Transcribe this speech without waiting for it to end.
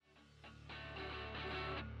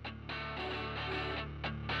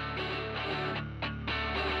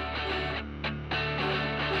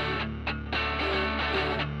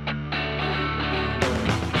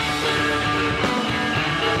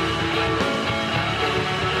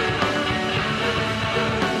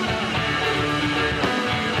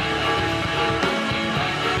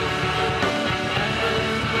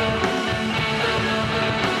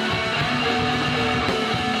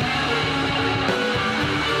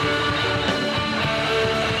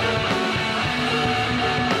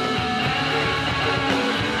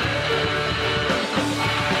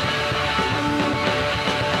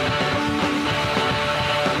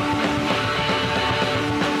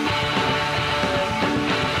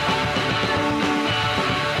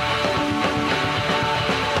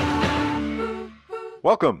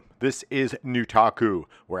Welcome. This is Newtaku,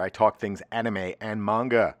 where I talk things anime and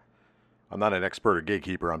manga. I'm not an expert or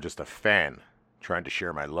gatekeeper, I'm just a fan, trying to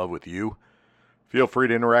share my love with you. Feel free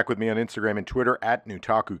to interact with me on Instagram and Twitter at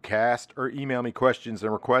NewtakuCast, or email me questions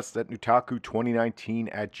and requests at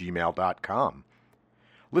newtaku2019@gmail.com.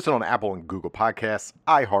 Listen on Apple and Google Podcasts,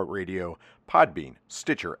 iHeartRadio, Podbean,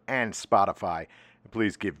 Stitcher, and Spotify. And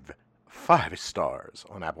please give 5 stars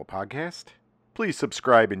on Apple Podcast. Please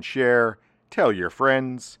subscribe and share. Tell your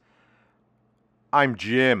friends. I'm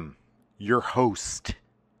Jim, your host.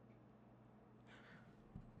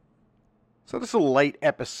 So this is a light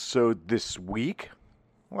episode this week.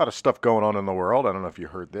 A lot of stuff going on in the world. I don't know if you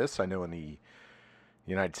heard this. I know in the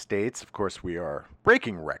United States, of course, we are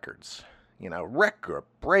breaking records.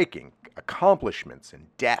 Record-breaking accomplishments in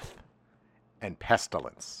death and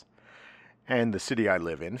pestilence. And the city I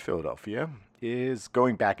live in, Philadelphia, is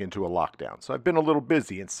going back into a lockdown. So I've been a little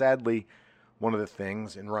busy, and sadly, one of the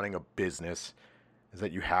things in running a business is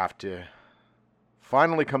that you have to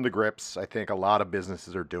finally come to grips. I think a lot of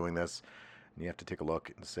businesses are doing this. And you have to take a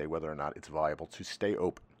look and say whether or not it's viable to stay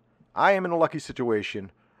open. I am in a lucky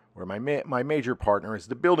situation where my major partner is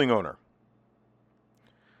the building owner.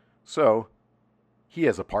 So he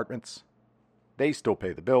has apartments. They still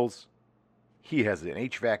pay the bills. He has an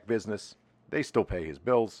HVAC business. They still pay his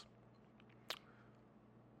bills.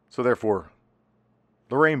 So therefore,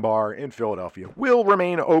 the Rain Bar in Philadelphia will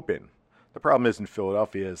remain open. The problem is in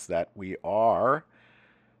Philadelphia is that we are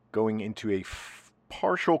going into a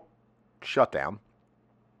partial shutdown.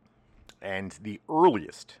 And the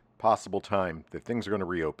earliest possible time that things are going to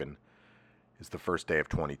reopen is the first day of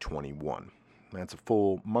 2021. That's a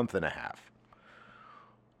full month and a half.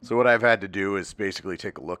 So what I've had to do is basically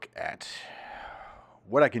take a look at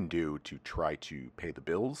what I can do to try to pay the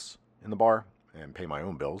bills in the bar and pay my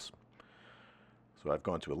own bills. So I've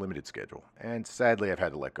gone to a limited schedule, and sadly I've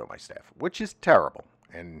had to let go of my staff, which is terrible,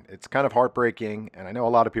 and it's kind of heartbreaking, and I know a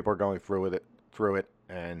lot of people are going through it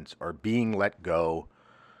and are being let go.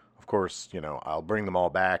 Of course, I'll bring them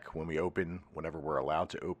all back when we open, whenever we're allowed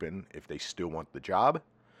to open, if they still want the job.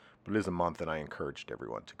 But it is a month, and I encouraged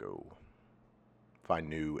everyone to go find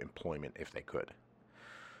new employment if they could,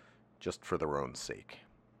 just for their own sake.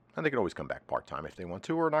 And they can always come back part-time if they want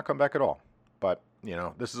to, or not come back at all. But,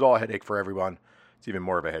 this is all a headache for everyone. It's even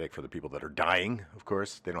more of a headache for the people that are dying, of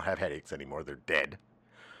course. They don't have headaches anymore. They're dead.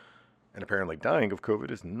 And apparently dying of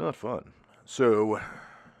COVID is not fun. So,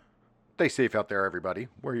 stay safe out there, everybody.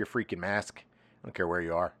 Wear your freaking mask. I don't care where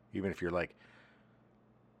you are. Even if you're like,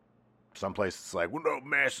 someplace it's like, well, no,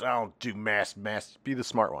 masks, I don't do masks. Be the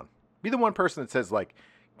smart one. Be the one person that says, like,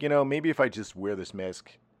 maybe if I just wear this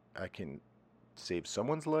mask, I can save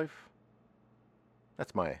someone's life.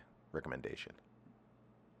 That's my recommendation.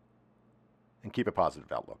 And keep a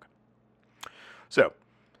positive outlook. So,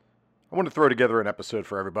 I want to throw together an episode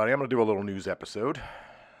for everybody. I'm going to do a little news episode.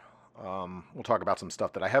 We'll talk about some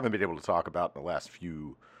stuff that I haven't been able to talk about in the last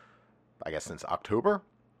few, since October.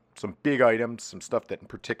 Some big items, some stuff that in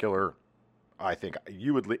particular I think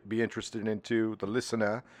you would be interested into, the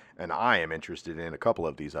listener, and I am interested in a couple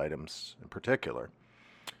of these items in particular.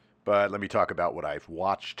 But let me talk about what I've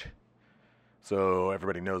watched. So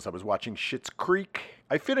everybody knows I was watching Schitt's Creek.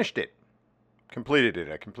 I finished it. Completed it.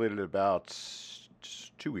 I completed it about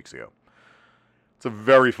 2 weeks ago. It's a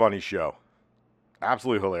very funny show.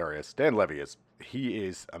 Absolutely hilarious. Dan Levy he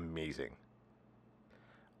is amazing.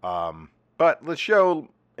 But the show,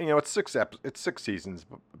 it's 6 seasons,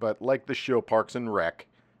 but like the show Parks and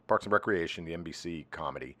Recreation, the NBC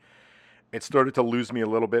comedy, it started to lose me a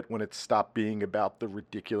little bit when it stopped being about the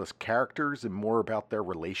ridiculous characters and more about their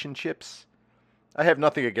relationships. I have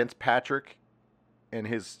nothing against Patrick and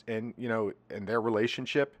their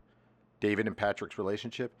relationship, David and Patrick's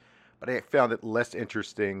relationship, but I found it less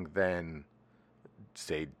interesting than,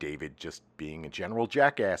 say, David just being a general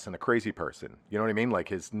jackass and a crazy person. You know what I mean? Like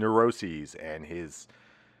his neuroses and his,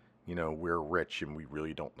 we're rich and we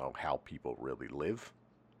really don't know how people really live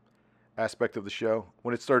aspect of the show.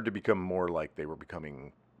 When it started to become more like they were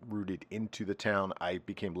becoming rooted into the town, I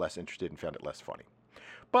became less interested and found it less funny.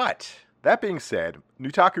 But that being said,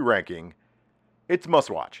 Newtaku ranking, it's must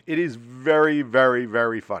watch. It is very, very,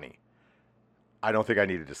 very funny. I don't think I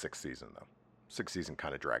needed a 6th season though. 6th season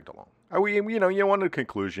kind of dragged along. You want a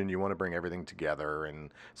conclusion. You want to bring everything together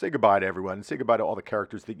and say goodbye to everyone and say goodbye to all the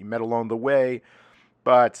characters that you met along the way.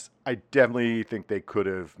 But I definitely think they could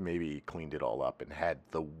have maybe cleaned it all up and had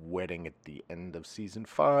the wedding at the end of season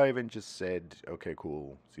 5 and just said, okay,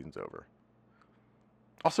 cool, season's over.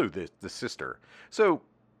 Also, the sister. So,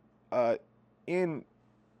 in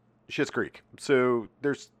Schitt's Creek, so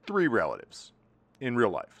there's 3 relatives. in real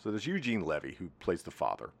life. So there's Eugene Levy, who plays the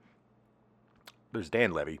father. There's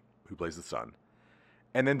Dan Levy, who plays the son.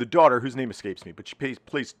 And then the daughter, whose name escapes me, but she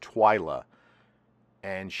plays Twyla.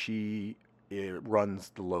 And she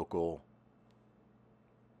runs the local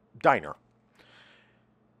diner.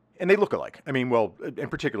 And they look alike. I mean, well, in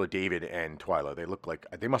particular, David and Twyla,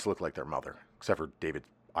 they must look like their mother, except for David's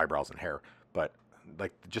eyebrows and hair. But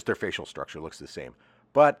like just their facial structure looks the same.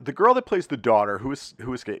 But the girl that plays the daughter, who is,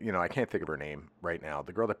 I can't think of her name right now.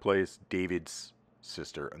 The girl that plays David's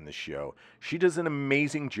sister on the show, she does an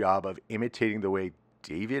amazing job of imitating the way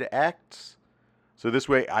David acts. So this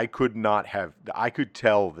way, I could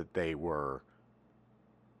tell that they were,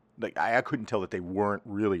 like, I couldn't tell that they weren't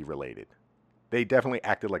really related. They definitely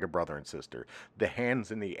acted like a brother and sister. The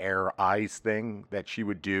hands in the air, eyes thing that she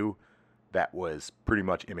would do, that was pretty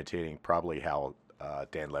much imitating probably how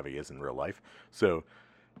Dan Levy is in real life. So,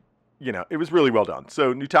 it was really well done.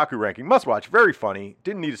 So, Nutaku ranking, must watch, very funny.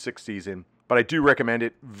 Didn't need a 6th season, but I do recommend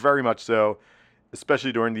it very much so,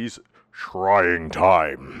 especially during these trying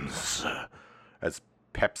times. As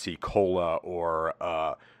Pepsi Cola or,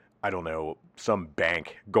 I don't know, some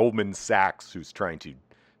bank, Goldman Sachs, who's trying to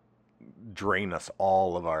drain us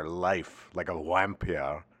all of our life like a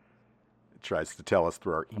vampire, tries to tell us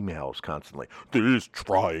through our emails constantly. These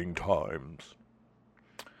trying times.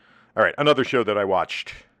 All right, another show that I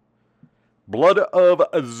watched, Blood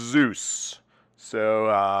of Zeus.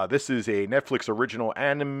 So this is a Netflix original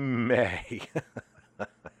anime.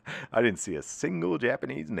 I didn't see a single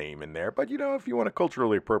Japanese name in there, but if you want to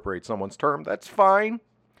culturally appropriate someone's term, that's fine.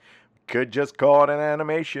 Could just call it an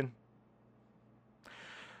animation.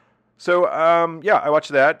 So, I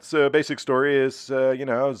watched that. So, basic story is,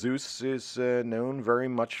 Zeus is known very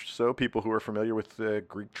much so. People who are familiar with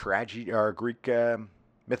Greek tragedy or Greek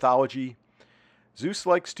mythology. Zeus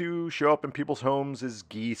likes to show up in people's homes as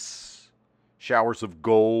geese, showers of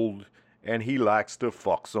gold, and he likes to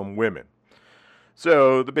fuck some women.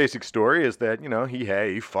 So, the basic story is that, he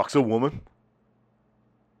fucks a woman.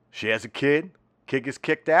 She has a kid. Kid gets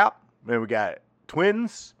kicked out. Then we got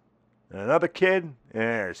twins. And another kid, and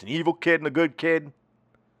there's an evil kid and a good kid.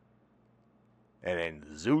 And then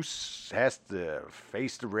Zeus has to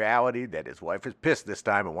face the reality that his wife is pissed this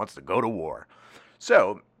time and wants to go to war.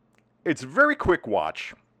 So, it's a very quick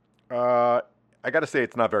watch. I got to say,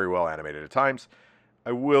 it's not very well animated at times.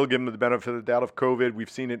 I will give them the benefit of the doubt of COVID. We've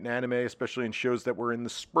seen it in anime, especially in shows that were in the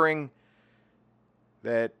spring,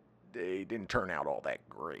 that they didn't turn out all that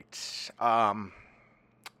great.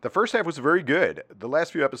 The first half was very good. The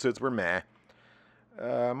last few episodes were meh.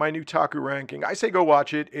 My new Taku ranking, I say go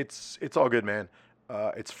watch it. It's all good, man.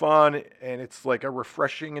 It's fun, and it's like a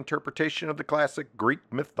refreshing interpretation of the classic Greek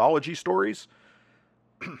mythology stories.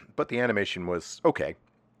 But the animation was okay.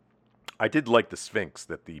 I did like the Sphinx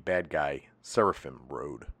that the bad guy Seraphim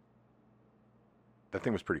rode. That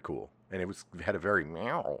thing was pretty cool. And it had a very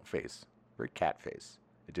meow face. Very cat face.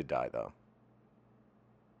 It did die, though.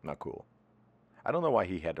 Not cool. I don't know why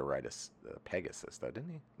he had to ride a Pegasus, though,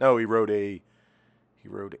 didn't he? No, he rode a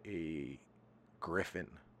griffin.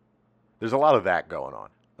 There's a lot of that going on.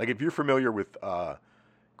 Like, if you're familiar with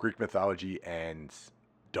Greek mythology and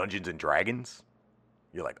Dungeons and Dragons,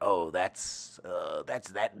 you're like, oh, that's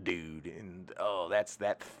that dude, and oh, that's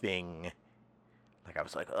that thing. Like, I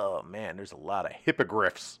was like, oh man, there's a lot of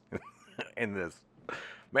hippogriffs in this.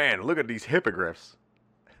 Man, look at these hippogriffs.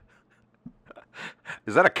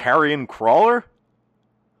 Is that a carrion crawler?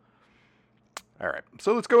 All right,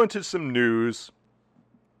 so let's go into some news.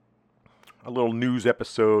 A little news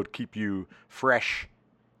episode, keep you fresh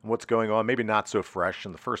on what's going on. Maybe not so fresh,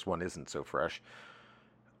 and the first one isn't so fresh.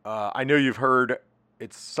 I know you've heard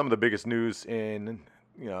it's some of the biggest news in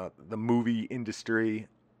the movie industry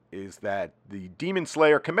is that the Demon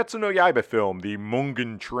Slayer Kimetsu no Yaiba film, the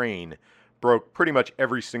Mugen Train, broke pretty much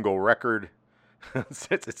every single record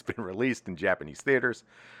since it's been released in Japanese theaters.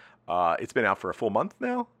 It's been out for a full month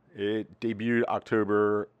now. It debuted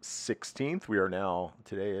October 16th.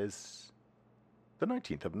 Today is the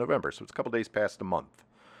 19th of November, so it's a couple days past a month.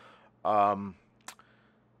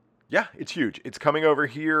 Yeah, it's huge. It's coming over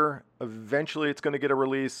here. Eventually, it's going to get a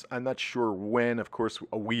release. I'm not sure when. Of course,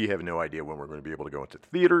 we have no idea when we're going to be able to go into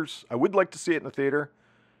theaters. I would like to see it in the theater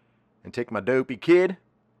and take my dopey kid.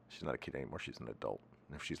 She's not a kid anymore. She's an adult.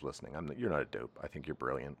 If she's listening, you're not a dope. I think you're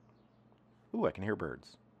brilliant. Ooh, I can hear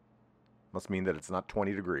birds. Must mean that it's not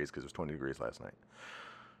 20 degrees because it was 20 degrees last night.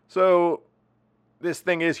 So this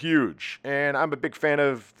thing is huge, and I'm a big fan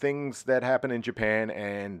of things that happen in Japan,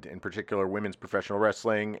 and in particular women's professional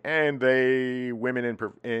wrestling. And women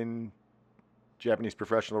in Japanese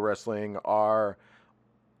professional wrestling are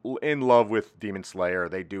in love with Demon Slayer.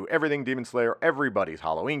 They do everything Demon Slayer. Everybody's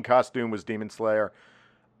Halloween costume was Demon Slayer.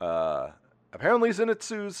 Apparently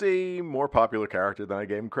Zenitsu's a more popular character than I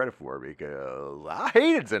gave him credit for, because I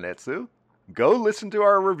hated Zenitsu. Go listen to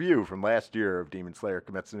our review from last year of Demon Slayer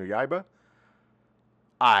Kimetsu no Yaiba.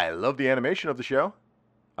 I love the animation of the show.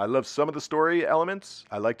 I love some of the story elements.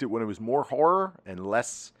 I liked it when it was more horror and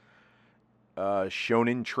less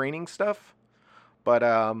shonen training stuff. But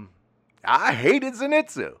I hated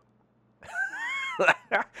Zenitsu.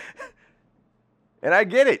 And I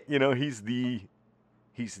get it. You know, he's the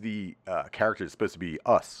character that's supposed to be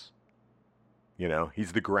us. You know,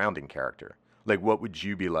 he's the grounding character. Like, what would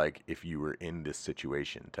you be like if you were in this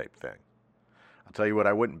situation type thing? I'll tell you what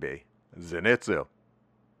I wouldn't be. Zenitsu.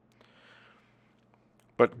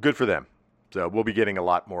 But good for them. So we'll be getting a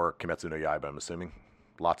lot more Kimetsu no Yaiba, I'm assuming.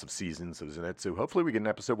 Lots of seasons of Zenitsu. Hopefully we get an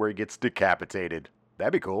episode where he gets decapitated.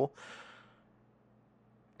 That'd be cool.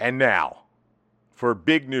 And now, for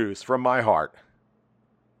big news from my heart,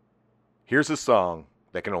 here's a song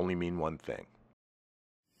that can only mean one thing.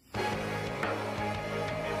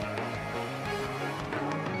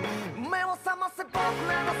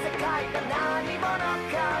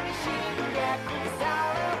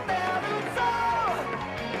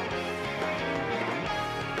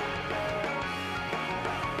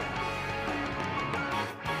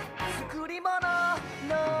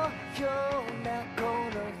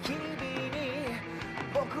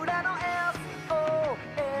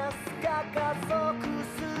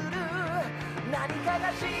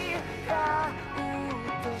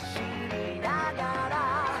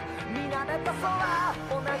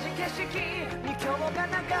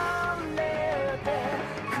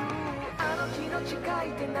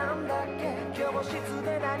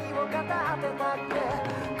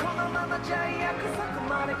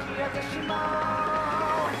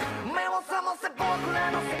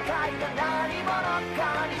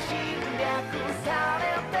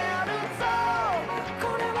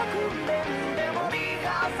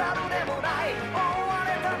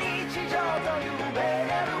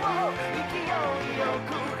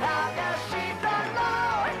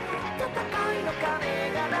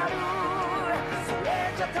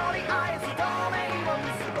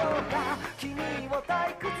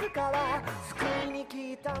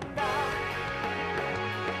 たんだ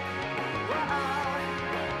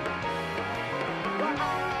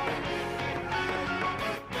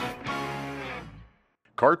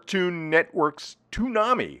Cartoon Network's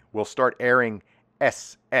Toonami will start airing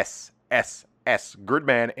SSSS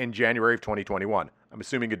Gridman in January of 2021. I'm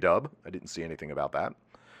assuming a dub. I didn't see anything about that.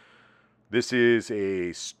 This is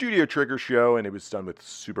a Studio Trigger show, and it was done with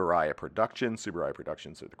Subaraya Productions. Subaraya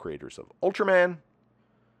Productions are the creators of Ultraman.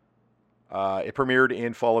 It premiered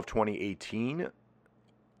in fall of 2018,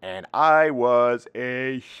 and I was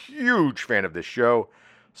a huge fan of this show.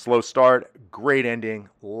 Slow start, great ending,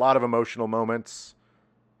 a lot of emotional moments,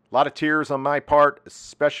 a lot of tears on my part,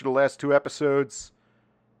 especially the last 2 episodes.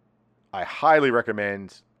 I highly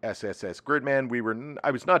recommend SSS Gridman.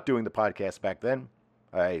 I was not doing the podcast back then.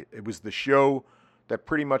 It was the show that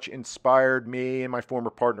pretty much inspired me and my former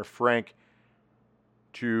partner Frank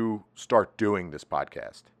to start doing this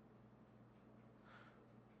podcast.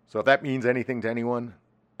 So if that means anything to anyone,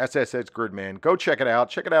 SSS Gridman, go check it out.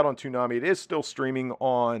 Check it out on Toonami. It is still streaming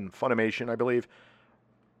on Funimation, I believe.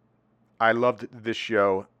 I loved this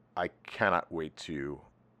show. I cannot wait to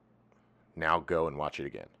now go and watch it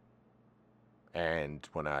again. And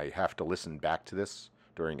when I have to listen back to this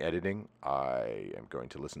during editing, I am going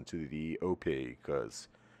to listen to the OP because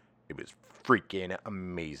it was freaking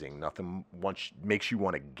amazing. Nothing makes you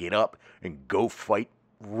want to get up and go fight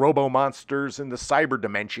robo monsters in the cyber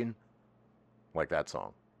dimension like that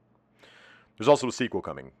song. There's also a sequel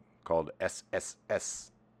coming called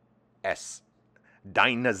SSSS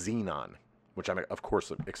Dynazenon, which I'm of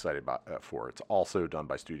course excited for. It's also done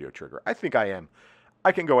by Studio Trigger. I think I am.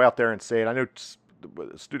 I can go out there and say it. I know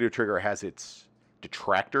Studio Trigger has its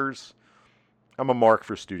detractors. I'm a mark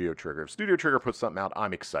for Studio Trigger. If Studio Trigger puts something out,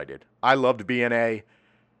 I'm excited. I loved BNA,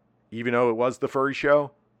 even though it was the furry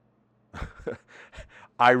show.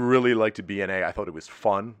 I really liked BNA. I thought it was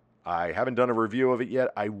fun. I haven't done a review of it yet.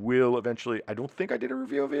 I will eventually. I don't think I did a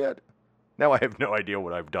review of it yet. Now I have no idea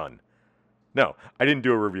what I've done. No, I didn't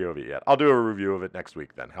do a review of it yet. I'll do a review of it next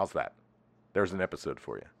week then. How's that? There's an episode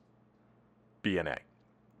for you. BNA.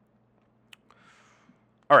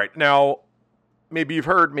 All right, now, maybe you've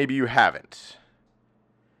heard, maybe you haven't.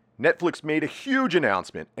 Netflix made a huge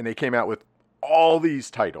announcement, and they came out with all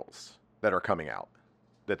these titles that are coming out,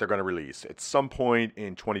 that they're going to release at some point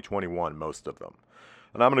in 2021, most of them.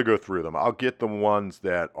 And I'm going to go through them. I'll get the ones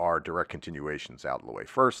that are direct continuations out of the way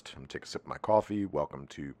first. I'm going to take a sip of my coffee. Welcome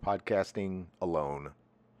to podcasting alone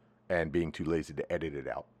and being too lazy to edit it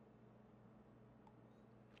out.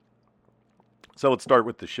 So let's start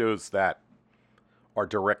with the shows that are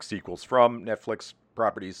direct sequels from Netflix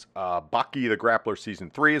properties. Baki the Grappler Season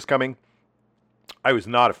 3 is coming. I was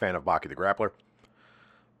not a fan of Baki the Grappler.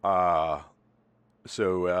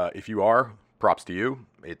 So if you are, props to you.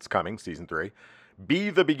 It's coming, Season 3.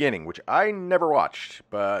 Be the Beginning, which I never watched,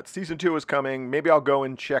 but Season 2 is coming. Maybe I'll go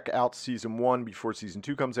and check out Season 1 before Season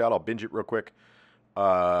 2 comes out. I'll binge it real quick.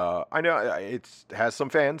 I know it has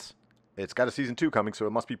some fans. It's got a Season 2 coming, so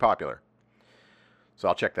it must be popular. So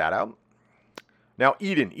I'll check that out. Now,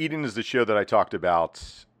 Eden. Eden is the show that I talked about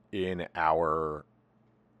in the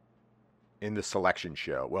selection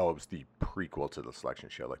show. Well, it was the prequel to the selection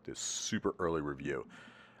show, like this super early review.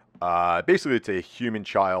 Basically, it's a human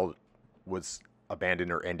child was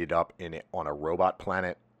abandoned or ended up on a robot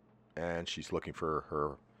planet, and she's looking for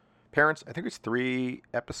her parents. I think it's 3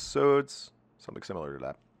 episodes, something similar to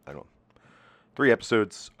that. I don't know. 3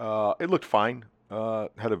 episodes. It looked fine.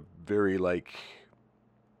 Had a very well,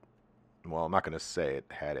 I'm not going to say it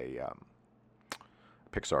had a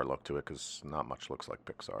Pixar look to it because not much looks like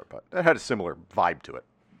Pixar, but it had a similar vibe to it.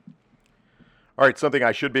 All right, something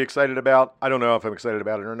I should be excited about. I don't know if I'm excited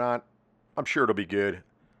about it or not. I'm sure it'll be good.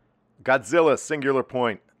 Godzilla Singular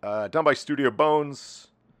Point, done by Studio Bones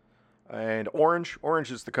and Orange.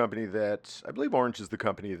 Orange is the company that, I believe Orange is the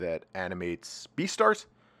company that animates Beastars.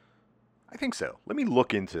 I think so. Let me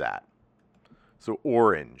look into that. So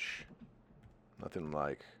Orange. Nothing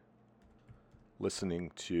like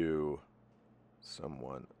listening to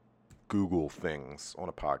someone Google things on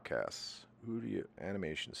a podcast.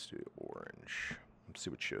 Animation Studio Orange. Let's see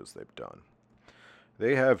what shows they've done.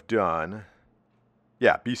 They have done,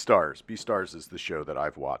 Beastars. Beastars is the show that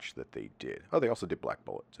I've watched that they did. Oh, they also did Black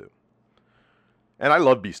Bullet too. And I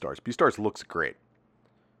love Beastars. Beastars looks great.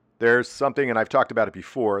 There's something, and I've talked about it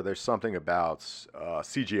before, there's something about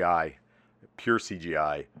CGI, pure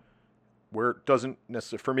CGI, where it doesn't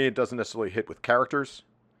necessarily, for me, it doesn't necessarily hit with characters,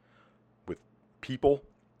 with people,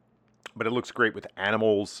 but it looks great with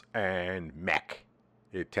animals and mech.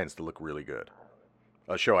 It tends to look really good.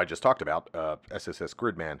 A show I just talked about, SSS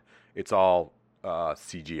Gridman, it's all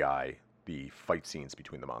CGI, the fight scenes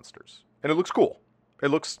between the monsters. And it looks cool. It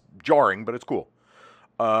looks jarring, but it's cool.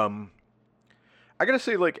 I gotta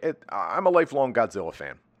say, I'm a lifelong Godzilla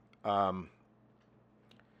fan.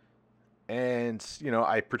 And,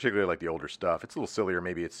 I particularly like the older stuff. It's a little sillier.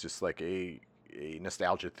 Maybe it's just like a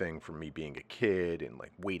nostalgia thing from me being a kid and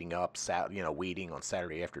waiting on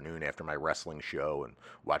Saturday afternoon after my wrestling show and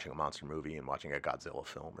watching a monster movie and watching a Godzilla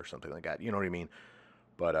film or something like that. You know what I mean?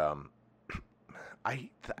 But I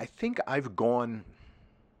think I've gone.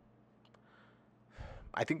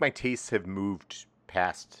 I think my tastes have moved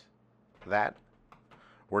past that.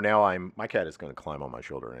 Where now my cat is going to climb on my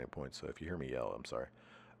shoulder at any point. So if you hear me yell, I'm sorry.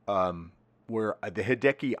 Where the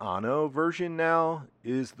Hideki Anno version now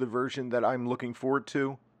is the version that I'm looking forward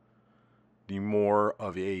to. The more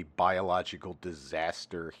of a biological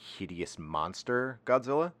disaster, hideous monster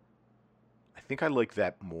Godzilla. I think I like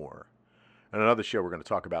that more. And another show we're going to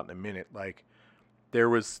talk about in a minute, there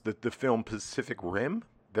was the film Pacific Rim.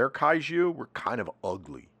 Their kaiju were kind of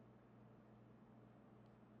ugly.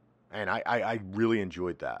 And I really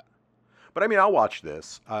enjoyed that. But I'll watch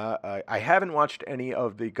this. I haven't watched any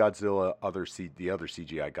of the Godzilla, the other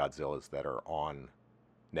CGI Godzillas that are on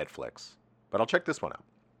Netflix. But I'll check this one out.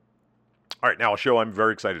 All right, now a show I'm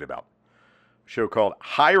very excited about. A show called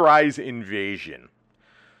High Rise Invasion.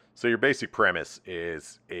 So your basic premise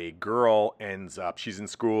is a girl ends up, she's in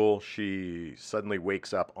school, she suddenly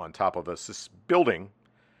wakes up on top of a building,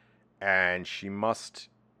 and she must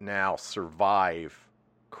now survive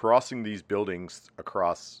crossing these buildings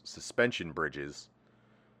across suspension bridges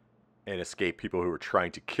and escape people who are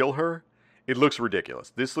trying to kill her. It looks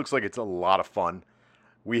ridiculous. This looks like it's a lot of fun.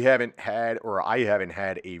 I haven't had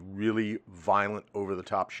a really violent,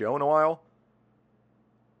 over-the-top show in a while.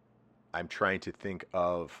 I'm trying to think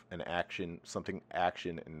of something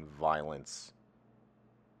action and violence.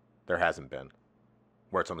 There hasn't been.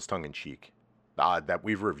 Where it's almost tongue-in-cheek. That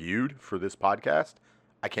we've reviewed for this podcast,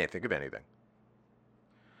 I can't think of anything.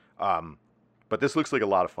 But this looks like a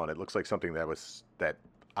lot of fun. It looks like something that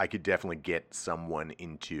I could definitely get someone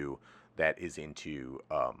into that is into.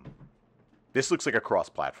 This looks like a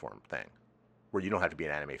cross-platform thing where you don't have to be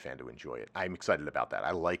an anime fan to enjoy it. I'm excited about that.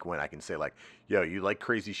 I like when I can say yo, you like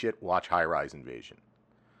crazy shit? Watch High Rise Invasion.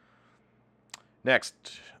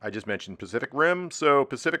 Next, I just mentioned Pacific Rim. So,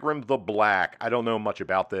 Pacific Rim The Black. I don't know much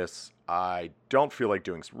about this. I don't feel like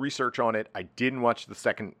doing research on it. I didn't watch the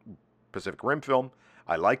second Pacific Rim film.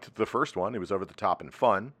 I liked the first one. It was over the top and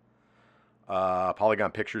fun.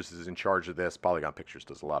 Polygon Pictures is in charge of this. Polygon Pictures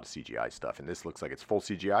does a lot of CGI stuff, and this looks like it's full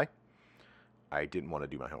CGI. I didn't want to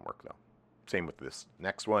do my homework, though. Same with this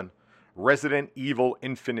next one. Resident Evil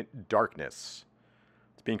Infinite Darkness.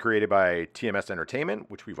 It's being created by TMS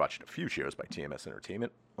Entertainment, which we've watched a few shows by TMS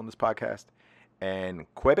Entertainment on this podcast, and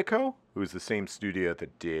Quebico, who is the same studio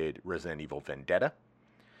that did Resident Evil Vendetta.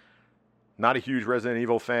 Not a huge Resident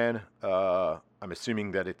Evil fan. I'm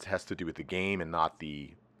assuming that it has to do with the game and not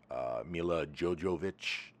the Mila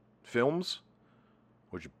Jovovich films,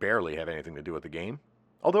 which barely have anything to do with the game.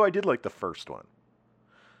 Although I did like the first one.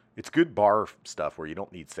 It's good bar stuff where you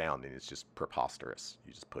don't need sound and it's just preposterous.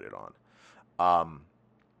 You just put it on.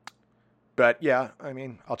 But yeah, I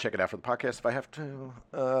mean, I'll check it out for the podcast if I have to.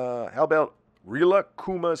 How about Rila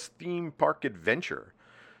Kuma's Theme Park Adventure?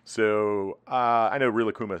 So I know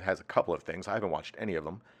Rila Kuma has a couple of things. I haven't watched any of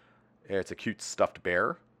them. It's a cute stuffed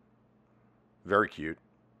bear. Very cute.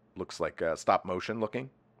 Looks like stop motion looking.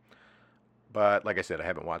 But like I said, I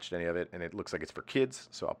haven't watched any of it, and it looks like it's for kids,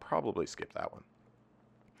 so I'll probably skip that one.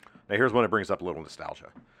 Now here's one that brings up a little nostalgia.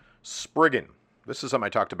 Spriggan. This is something I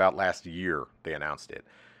talked about last year. They announced it.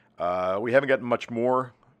 We haven't gotten much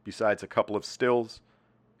more besides a couple of stills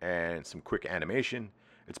and some quick animation.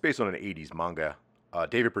 It's based on an 80s manga.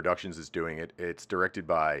 David Productions is doing it. It's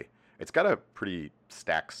got a pretty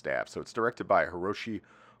stacked staff. So it's directed by Hiroshi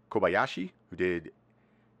Kobayashi, who did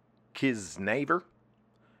Kiznaver.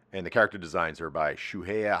 And the character designs are by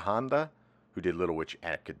Shuhei Honda, who did Little Witch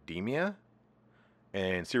Academia.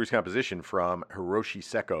 And series composition from Hiroshi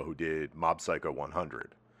Seko, who did Mob Psycho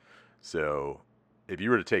 100. So if you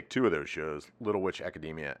were to take two of those shows, Little Witch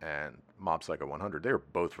Academia and Mob Psycho 100, they were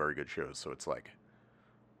both very good shows. So it's like,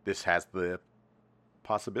 this has the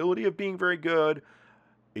possibility of being very good.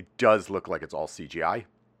 It does look like it's all CGI.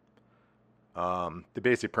 The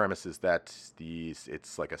basic premise is that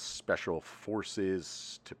it's like a special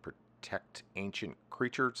forces to protect ancient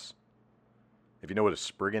creatures. If you know what a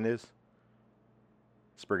Spriggan is,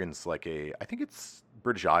 Spriggan's like I think it's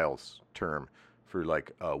British Isles term for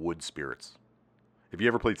like wood spirits. If you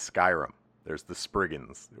ever played Skyrim, there's the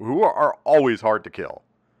Spriggans, who are always hard to kill.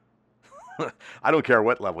 I don't care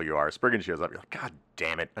what level you are. Spriggan shows up, you're like, God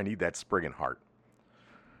damn it, I need that Spriggan heart.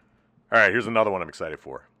 All right, here's another one I'm excited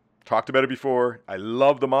for. Talked about it before. I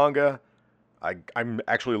love the manga. I'm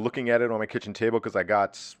actually looking at it on my kitchen table because I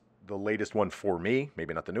got the latest one for me.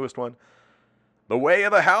 Maybe not the newest one. The Way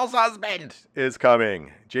of the House Husband is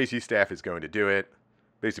coming. JC Staff is going to do it.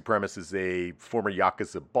 Basic premise is a former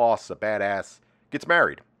Yakuza boss, a badass, gets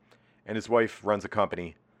married. And his wife runs a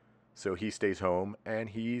company. So he stays home and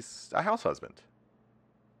he's a house husband.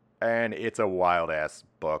 And it's a wild-ass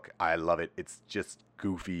book. I love it. It's just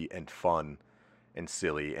goofy and fun and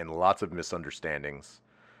silly and lots of misunderstandings.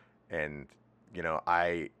 And, you know,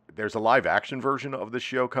 there's a live-action version of the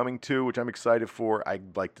show coming too, which I'm excited for.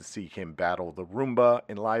 I'd like to see him battle the Roomba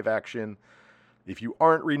in live action. If you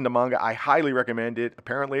aren't reading the manga, I highly recommend it.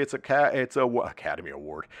 Apparently, it's a Academy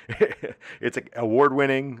Award. It's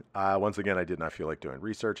award-winning. Once again, I did not feel like doing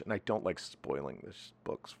research, and I don't like spoiling the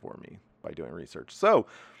books for me by doing research. So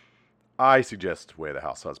I suggest Way of the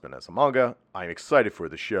House Husband as a manga. I'm excited for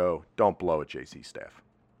the show. Don't blow it, JC Staff.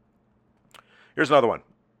 Here's another one.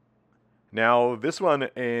 Now, this one,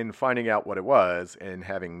 in finding out what it was and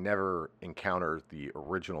having never encountered the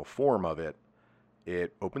original form of it,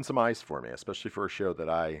 it opened some eyes for me, especially for a show that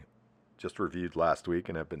I just reviewed last week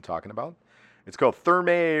and have been talking about. It's called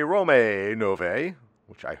Thermae Rome Nove,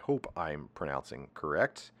 which I hope I'm pronouncing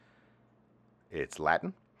correct. It's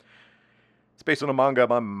Latin. It's based on a manga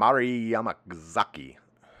by Mari Yamazaki,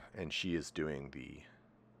 and she is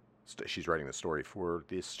she's writing the story for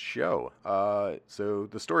this show. So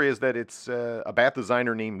the story is that it's a bath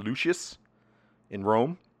designer named Lucius in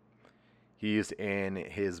Rome. He's in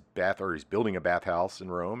his he's building a bathhouse in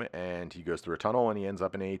Rome, and he goes through a tunnel, and he ends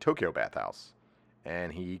up in a Tokyo bathhouse.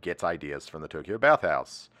 And he gets ideas from the Tokyo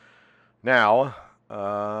bathhouse. Now,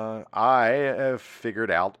 I have figured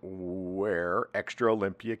out where Extra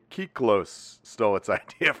Olympia Kiklos stole its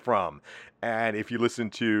idea from. And if you listen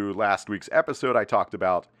to last week's episode, I talked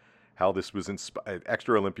about how this was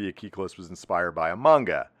Extra Olympia Kiklos was inspired by a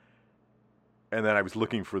manga. And then I was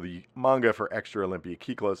looking for the manga for Extra Olympia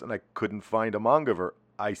Kiklos, and I couldn't find a manga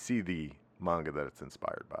I see the manga that it's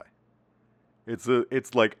inspired by.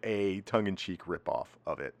 It's like a tongue-in-cheek ripoff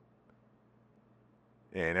of it.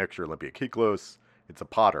 And Extra Olympia Kiklos, it's a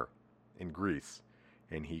potter in Greece.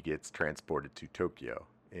 and he gets transported to Tokyo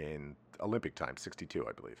in Olympic time, 62,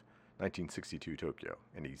 I believe. 1962 Tokyo.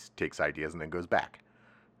 And he takes ideas and then goes back.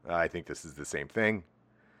 I think this is the same thing.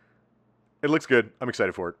 It looks good. I'm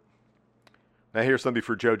excited for it. Now here's something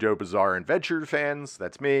for JoJo Bizarre Adventure fans.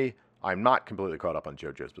 That's me. I'm not completely caught up on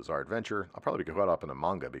JoJo's Bizarre Adventure. I'll probably be caught up in the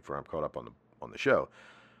manga before I'm caught up on the show.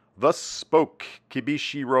 Thus Spoke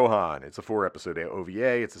Kibishi Rohan. It's a 4-episode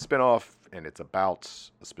OVA. It's a spinoff, and it's about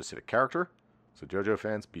a specific character. So JoJo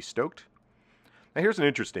fans, be stoked. Now here's an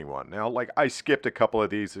interesting one. Now, like, I skipped a couple of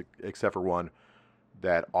these, except for one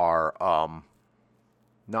that are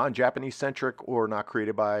non-Japanese centric or not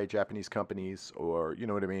created by Japanese companies, or you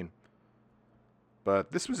know what I mean.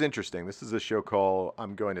 But this was interesting. This is a show called,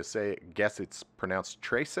 I'm going to guess it's pronounced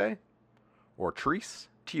Trese, or Trese,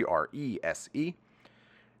 Trese.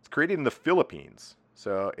 It's created in the Philippines.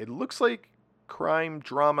 So it looks like crime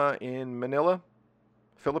drama in Manila,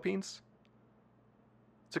 Philippines.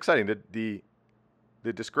 It's exciting.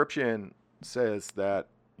 The description says that,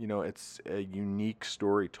 you know, it's a unique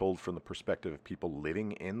story told from the perspective of people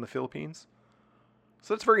living in the Philippines.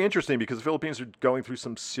 So that's very interesting because the Philippines are going through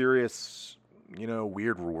some serious, you know,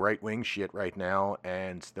 weird right-wing shit right now,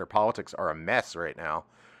 and their politics are a mess right now.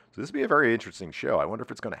 So this would be a very interesting show. I wonder if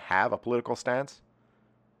it's going to have a political stance.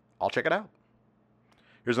 I'll check it out.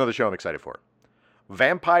 Here's another show I'm excited for.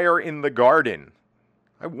 Vampire in the Garden.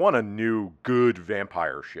 I want a new, good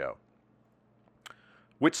vampire show.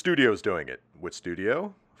 Which studio's doing it? Which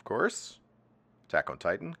studio? Of course. Attack on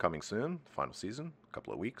Titan, coming soon. Final season, a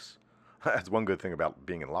couple of weeks. That's one good thing about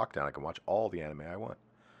being in lockdown. I can watch all the anime I want.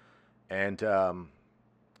 And,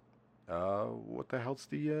 what the hell's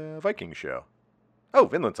the Viking show? Oh,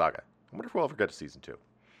 Vinland Saga. I wonder if we'll ever get to season 2.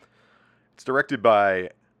 It's directed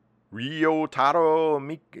by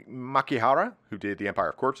Ryotaro Makihara, who did The Empire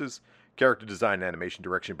of Corpses. Character design and animation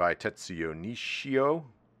direction by Tetsuyo Nishio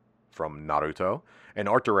from Naruto. And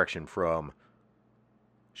art direction from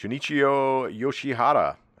Shunichio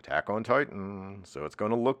Yoshihara, Attack on Titan. So it's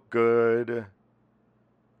going to look good.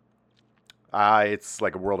 It's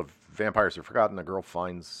like a world of vampires are forgotten. A girl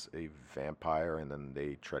finds a vampire, and then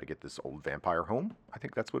they try to get this old vampire home. I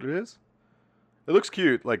think that's what it is. It looks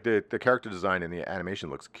cute. Like the character design and the animation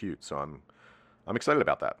looks cute. So I'm excited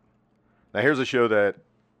about that. Now here's a show that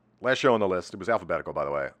last show on the list. It was alphabetical, by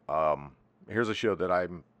the way. Here's a show that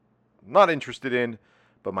I'm not interested in,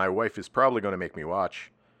 but my wife is probably going to make me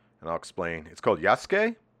watch, and I'll explain. It's called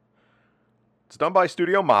Yasuke. It's done by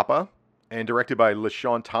Studio Mappa and directed by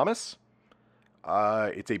LaShawn Thomas.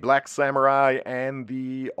 It's a black samurai and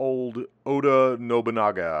the old Oda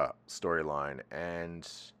Nobunaga storyline, and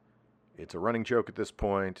it's a running joke at this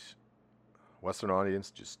point. Western audience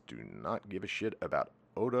just do not give a shit about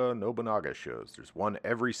Oda Nobunaga shows. There's one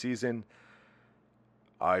every season.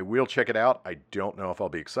 I will check it out. I don't know if I'll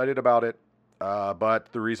be excited about it,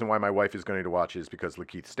 but the reason why my wife is going to watch is because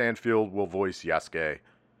Lakeith Stanfield will voice Yasuke,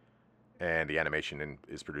 and the animation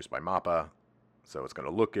is produced by Mappa, so it's going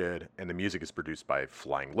to look good, and the music is produced by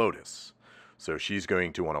Flying Lotus. So she's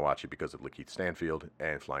going to want to watch it because of Lakeith Stanfield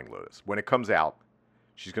and Flying Lotus. When it comes out,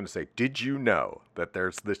 she's going to say, "Did you know that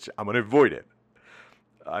there's this?" I'm going to avoid it.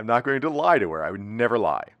 I'm not going to lie to her. I would never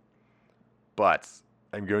lie. But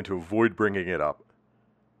I'm going to avoid bringing it up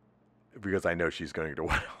because I know she's going to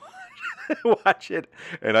watch it.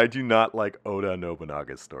 And I do not like Oda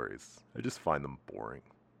Nobunaga stories. I just find them boring.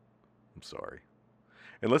 I'm sorry.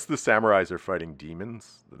 Unless the samurais are fighting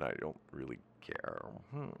demons, then I don't really care.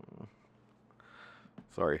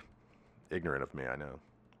 Sorry. Ignorant of me, I know.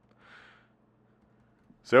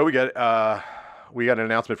 So we got an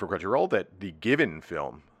announcement for Crunchyroll that the Given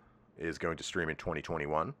film is going to stream in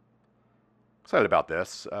 2021. Excited about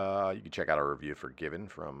this. You can check out our review for Given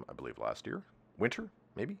from, I believe, last year. Winter,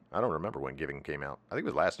 maybe? I don't remember when Given came out. I think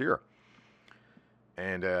it was last year.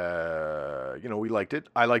 And, we liked it.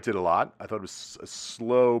 I liked it a lot. I thought it was a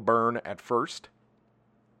slow burn at first,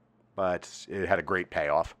 but it had a great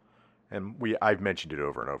payoff. And I've mentioned it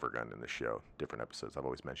over and over again in the show, different episodes. I've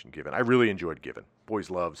always mentioned Given. I really enjoyed Given. Boys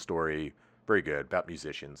love story, very good, about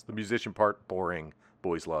musicians. The musician part, boring.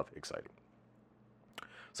 Boys love, exciting.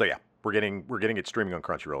 So yeah, we're getting it streaming on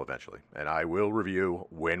Crunchyroll eventually, and I will review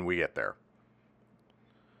when we get there.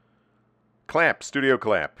 Clamp, Studio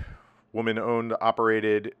Clamp, woman-owned,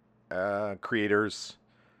 operated creators.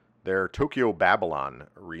 Their Tokyo Babylon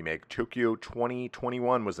remake, Tokyo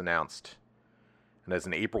 2021, was announced and has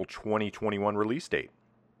an April 2021 release date.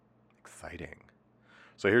 Exciting.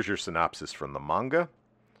 So here's your synopsis from the manga.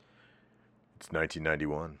 It's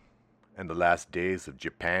 1991, and the last days of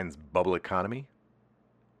Japan's bubble economy.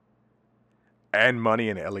 And money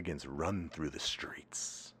and elegance run through the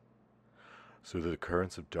streets. so the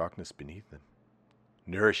currents of darkness beneath them,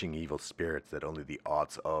 nourishing evil spirits that only the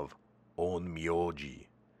arts of Onmyoji,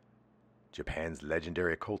 Japan's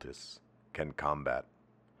legendary occultists, can combat.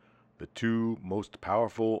 The two most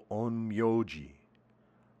powerful Onmyoji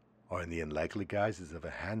are in the unlikely guises of a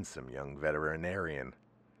handsome young veterinarian,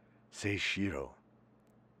 Seishiro,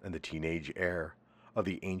 and the teenage heir of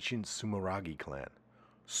the ancient Sumeragi clan,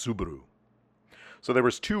 Subaru. So there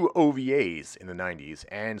was two OVAs in the 90s,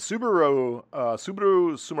 and Subaru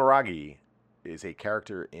Sumeragi is a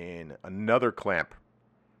character in another Clamp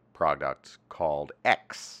product called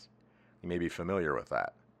X. You may be familiar with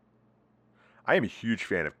that. I am a huge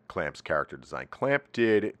fan of Clamp's character design. Clamp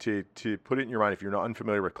did, to put it in your mind if you're not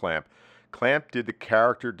unfamiliar with Clamp, Clamp did the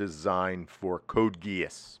character design for Code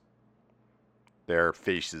Geass. Their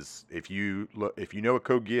faces, if you know what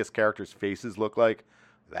Code Geass characters' faces look like,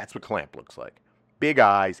 that's what Clamp looks like. Big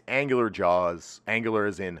eyes, angular jaws, angular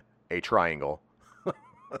as in a triangle.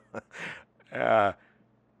 A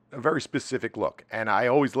very specific look. And I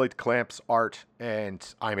always liked Clamp's art, and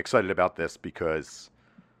I'm excited about this because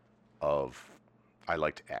I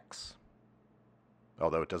liked X.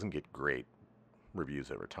 Although it doesn't get great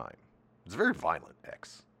reviews over time. It's very violent,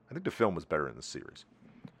 X. I think the film was better in the series.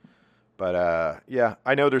 But yeah,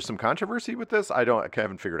 I know there's some controversy with this. I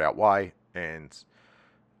haven't figured out why, and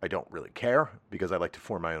I don't really care because I like to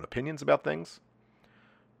form my own opinions about things.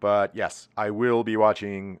 But yes, I will be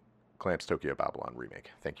watching Clamp's Tokyo Babylon remake.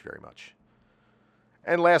 Thank you very much.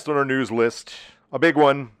 And last on our news list, a big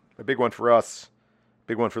one for us,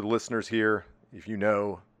 big one for the listeners here. If you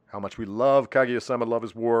know how much we love Kaguya-sama Love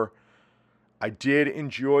is War, I did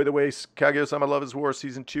enjoy the way Kaguya-sama Love is War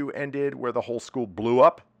Season 2 ended, where the whole school blew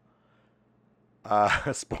up.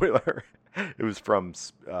 Spoiler, it was from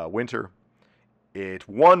Winter. It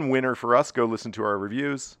won Winter for us. Go listen to our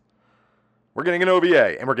reviews. We're getting an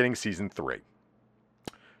OVA, and we're getting Season 3.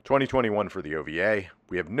 2021 for the OVA.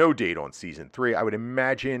 We have no date on Season 3. I would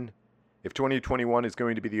imagine if 2021 is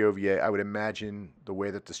going to be the OVA, I would imagine the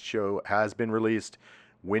way that this show has been released,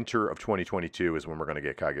 winter of 2022 is when we're going to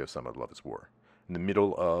get Kaguya-sama Love is War, in the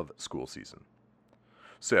middle of school season.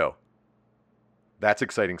 So, that's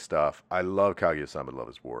exciting stuff. I love Kaguya-sama Love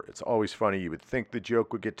is War. It's always funny. You would think the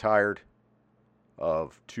joke would get tired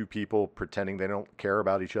of two people pretending they don't care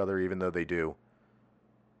about each other, even though they do.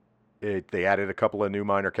 They added a couple of new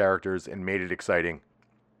minor characters and made it exciting.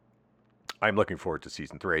 I'm looking forward to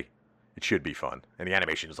Season 3. It should be fun. And the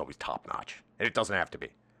animation is always top-notch. And it doesn't have to be.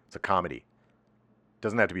 It's a comedy. It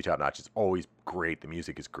doesn't have to be top-notch. It's always great. The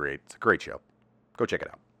music is great. It's a great show. Go check it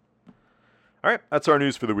out. All right, that's our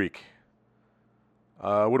news for the week.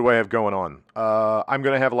 What do I have going on? I'm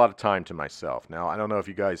going to have a lot of time to myself. Now, I don't know if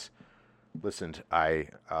you guys listened.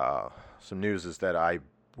 Some news is that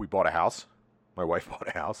we bought a house. My wife bought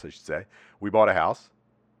a house, I should say. We bought a house.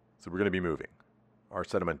 So we're going to be moving. Our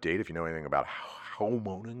settlement date, if you know anything about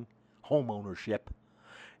homeownership,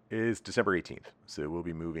 is December 18th. So we'll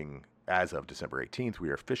be moving as of December 18th.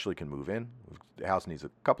 We officially can move in. The house needs a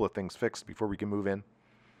couple of things fixed before we can move in.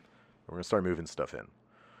 We're going to start moving stuff in.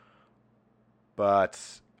 But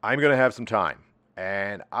I'm going to have some time.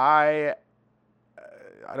 And I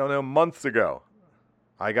don't know, months ago,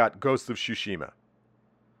 I got Ghost of Tsushima.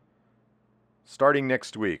 Starting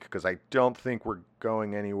next week, because I don't think we're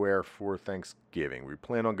going anywhere for Thanksgiving. We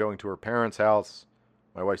plan on going to her parents' house,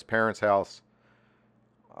 my wife's parents' house.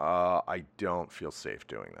 I don't feel safe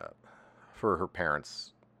doing that for her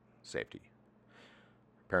parents' safety.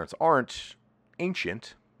 Her parents aren't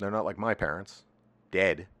ancient. They're not like my parents,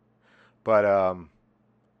 dead. But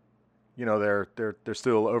they're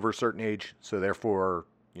still over a certain age, so therefore,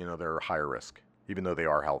 they're higher risk, even though they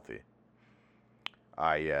are healthy.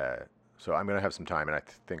 So I'm going to have some time, and I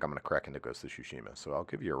think I'm going to crack into Ghost of Tsushima. So I'll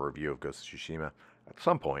give you a review of Ghost of Tsushima at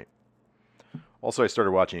some point. Also, I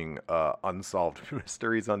started watching Unsolved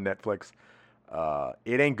Mysteries on Netflix.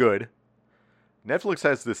 It ain't good. Netflix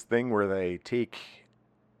has this thing where they take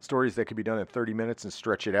stories that could be done in 30 minutes and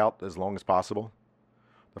stretch it out as long as possible.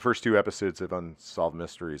 The first 2 episodes of Unsolved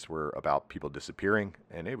Mysteries were about people disappearing,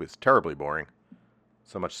 and it was terribly boring.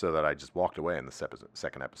 So much so that I just walked away in the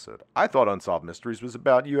second episode. I thought Unsolved Mysteries was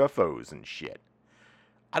about UFOs and shit.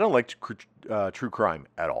 I don't like true crime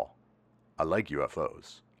at all. I like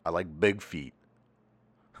UFOs. I like big feet.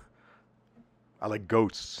 I like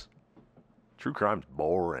ghosts. True crime's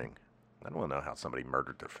boring. I don't want to know how somebody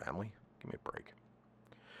murdered their family. Give me a break.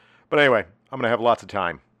 But anyway, I'm going to have lots of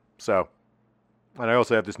time. So, and I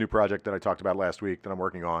also have this new project that I talked about last week that I'm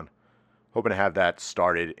working on. Hoping to have that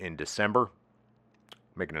started in December.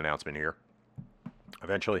 Make an announcement here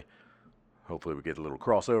eventually. Hopefully we get a little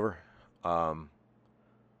crossover. But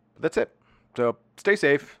that's it. So stay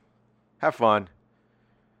safe. Have fun.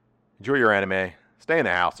 Enjoy your anime. Stay in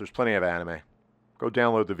the house. There's plenty of anime. Go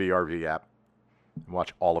download the VRV app and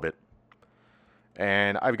watch all of it.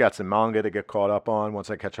 And I've got some manga to get caught up on. Once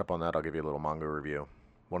I catch up on that, I'll give you a little manga review.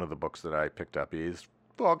 One of the books that I picked up is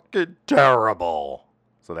fucking terrible.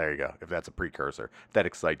 So there you go. If that's a precursor, if that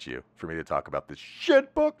excites you for me to talk about this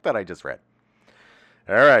shit book that I just read.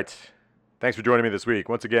 All right. Thanks for joining me this week.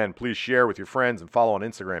 Once again, please share with your friends and follow on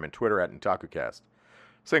Instagram and Twitter at NutakuCast.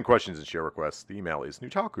 Send questions and share requests. The email is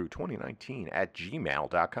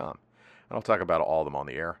nutaku2019@gmail.com. And I'll talk about all of them on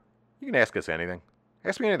the air. You can ask us anything.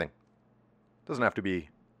 Ask me anything. Doesn't have to be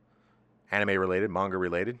anime related, manga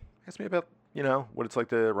related. Ask me about, what it's like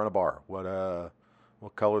to run a bar. What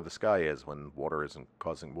color the sky is when water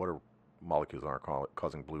molecules aren't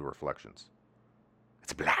causing blue reflections.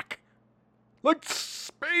 It's black. Like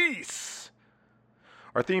space.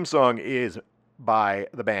 Our theme song is by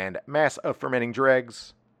the band Mass of Fermenting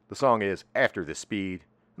Dregs. The song is After the Speed,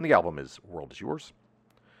 and the album is World Is Yours.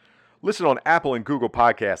 Listen on Apple and Google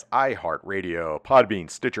Podcasts, iHeartRadio, Podbean,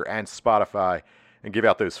 Stitcher, and Spotify, and give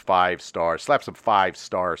out those 5 stars. Slap some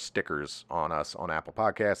 5-star stickers on us on Apple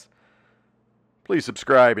Podcasts. Please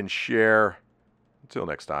subscribe and share. Until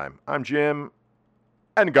next time, I'm Jim,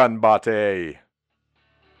 and Ganbate.